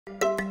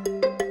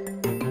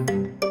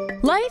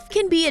Life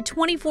can be a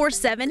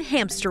 24/7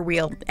 hamster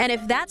wheel, and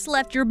if that's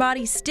left your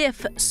body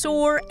stiff,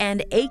 sore,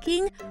 and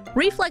aching,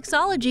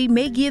 Reflexology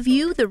may give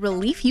you the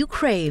relief you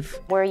crave.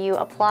 Where you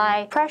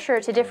apply pressure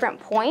to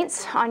different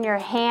points on your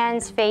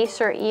hands,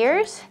 face, or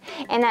ears,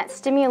 and that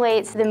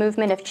stimulates the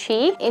movement of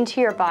chi into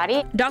your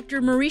body.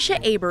 Dr. Mareshah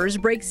Abers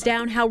breaks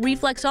down how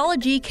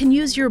Reflexology can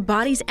use your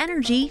body's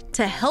energy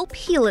to help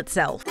heal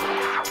itself.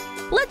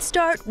 Let's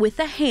start with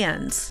the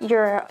hands.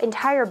 Your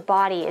entire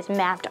body is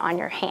mapped on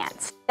your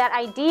hands. That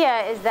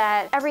idea is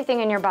that everything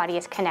in your body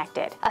is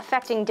connected,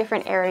 affecting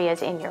different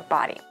areas in your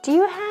body. Do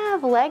you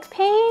have leg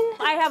pain?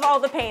 I have all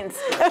the pains.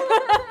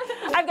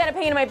 I've got a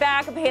pain in my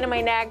back, a pain in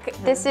my neck.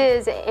 This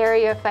is an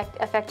area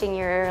affecting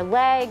your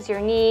legs, your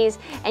knees,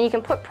 and you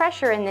can put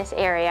pressure in this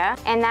area,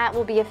 and that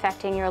will be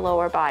affecting your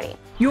lower body.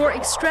 Your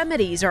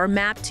extremities are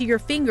mapped to your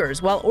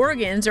fingers, while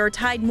organs are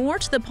tied more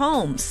to the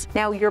palms.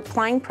 Now you're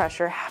applying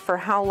pressure for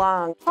how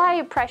long?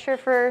 Apply pressure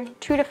for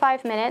 2 to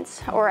 5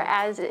 minutes, or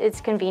as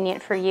it's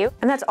convenient for you.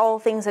 And that's all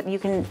things that you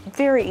can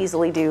very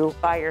easily do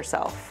by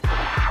yourself.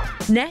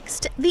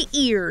 Next, the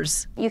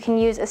ears. You can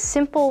use a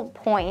simple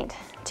point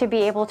to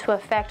be able to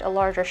affect a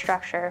larger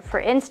structure.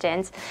 For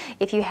instance,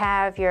 if you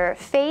have your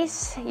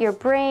face, your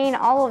brain,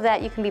 all of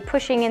that, you can be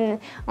pushing in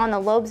on the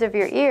lobes of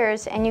your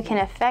ears and you can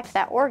affect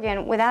that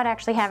organ without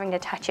actually having to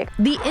touch it.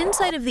 The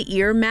inside of the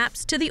ear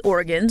maps to the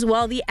organs,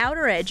 while the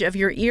outer edge of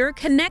your ear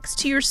connects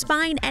to your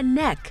spine and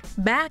neck,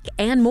 back,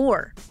 and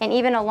more. And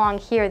even along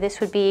here,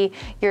 this would be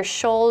your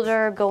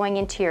shoulder going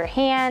into your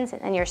hands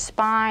and then your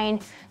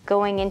spine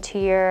going into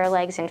your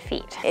legs and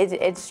feet.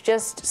 It's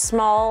just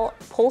small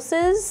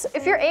pulses.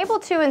 If you're able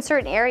to, in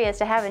certain areas,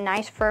 to have a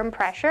nice firm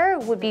pressure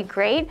would be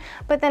great,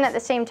 but then at the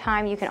same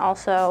time you can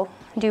also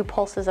do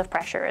pulses of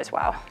pressure as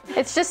well.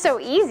 It's just so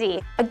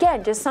easy.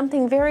 Again, just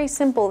something very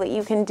simple that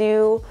you can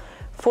do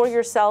for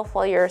yourself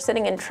while you're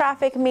sitting in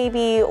traffic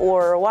maybe,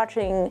 or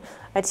watching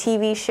a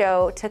TV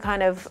show to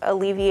kind of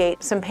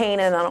alleviate some pain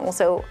and then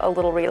also a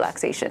little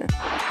relaxation.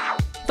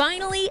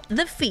 Finally,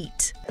 the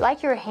feet.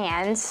 Like your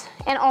hands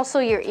and also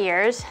your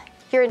ears,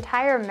 your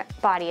entire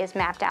body is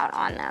mapped out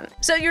on them.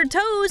 So your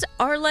toes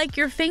are like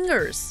your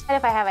fingers. And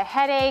if I have a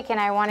headache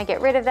and I want to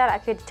get rid of that, I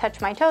could touch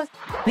my toes.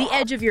 The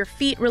edge of your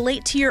feet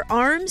relate to your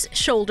arms,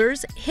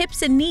 shoulders,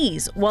 hips, and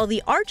knees, while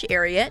the arch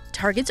area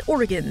targets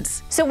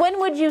organs. So when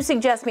would you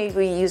suggest maybe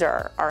we use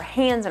our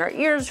hands and our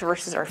ears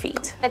versus our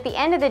feet? At the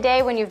end of the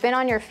day, when you've been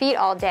on your feet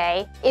all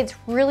day, it's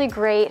really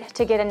great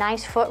to get a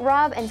nice foot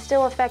rub and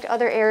still affect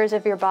other areas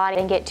of your body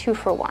and get 2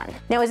 for 1.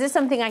 Now, is this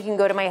something I can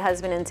go to my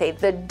husband and say,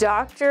 the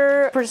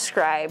doctor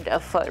prescribed a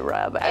foot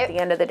rub at the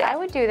end of the day? I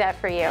would do that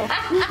for you.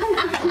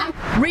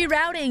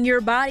 Rerouting your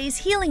body's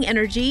healing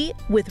energy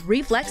with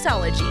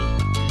Reflexology.